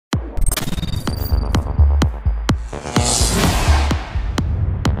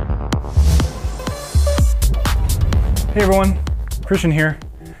Hey everyone, Christian here.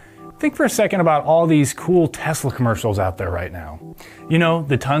 Think for a second about all these cool Tesla commercials out there right now. You know,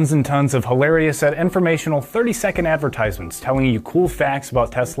 the tons and tons of hilarious and informational 30-second advertisements telling you cool facts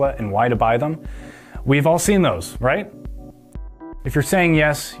about Tesla and why to buy them. We've all seen those, right? If you're saying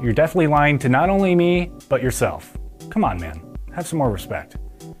yes, you're definitely lying to not only me, but yourself. Come on, man, have some more respect.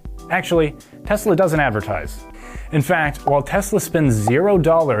 Actually, Tesla doesn't advertise. In fact, while Tesla spends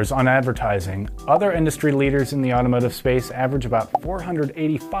 $0 on advertising, other industry leaders in the automotive space average about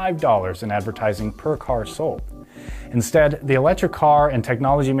 $485 in advertising per car sold. Instead, the electric car and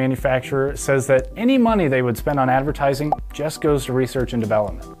technology manufacturer says that any money they would spend on advertising just goes to research and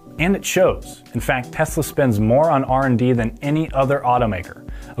development. And it shows. In fact, Tesla spends more on R&D than any other automaker,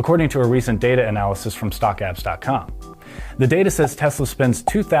 according to a recent data analysis from stockapps.com. The data says Tesla spends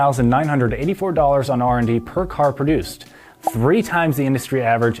 $2,984 on R&D per car produced, 3 times the industry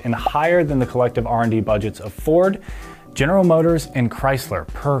average and higher than the collective R&D budgets of Ford, General Motors, and Chrysler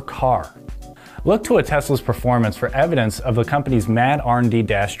per car. Look to a Tesla's performance for evidence of the company's mad R&D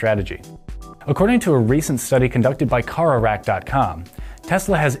dash strategy. According to a recent study conducted by CarIrac.com,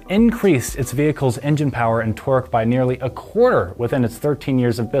 Tesla has increased its vehicle's engine power and torque by nearly a quarter within its 13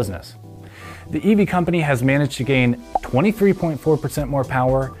 years of business. The EV company has managed to gain 23.4% more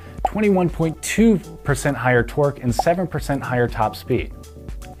power, 21.2% higher torque, and 7% higher top speed.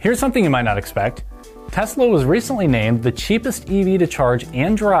 Here's something you might not expect. Tesla was recently named the cheapest EV to charge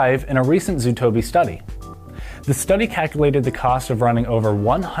and drive in a recent Zootobi study. The study calculated the cost of running over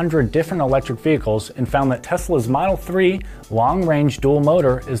 100 different electric vehicles and found that Tesla's Model 3 long-range dual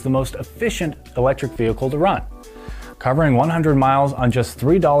motor is the most efficient electric vehicle to run. Covering 100 miles on just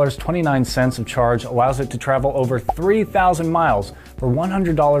 $3.29 of charge allows it to travel over 3,000 miles for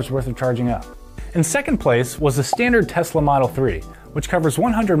 $100 worth of charging up. In second place was the standard Tesla Model 3, which covers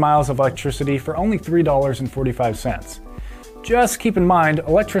 100 miles of electricity for only $3.45. Just keep in mind,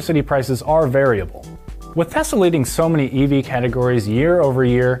 electricity prices are variable. With Tesla leading so many EV categories year over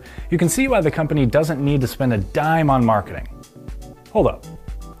year, you can see why the company doesn't need to spend a dime on marketing. Hold up.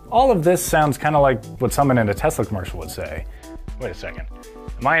 All of this sounds kind of like what someone in a Tesla commercial would say. Wait a second.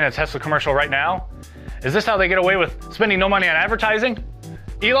 Am I in a Tesla commercial right now? Is this how they get away with spending no money on advertising?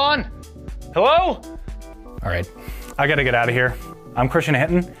 Elon? Hello? All right, I gotta get out of here. I'm Christian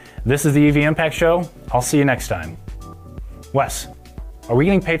Hinton. This is the EV Impact Show. I'll see you next time. Wes, are we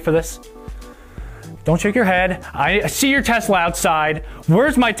getting paid for this? Don't shake your head. I see your Tesla outside.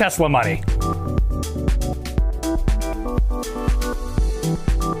 Where's my Tesla money?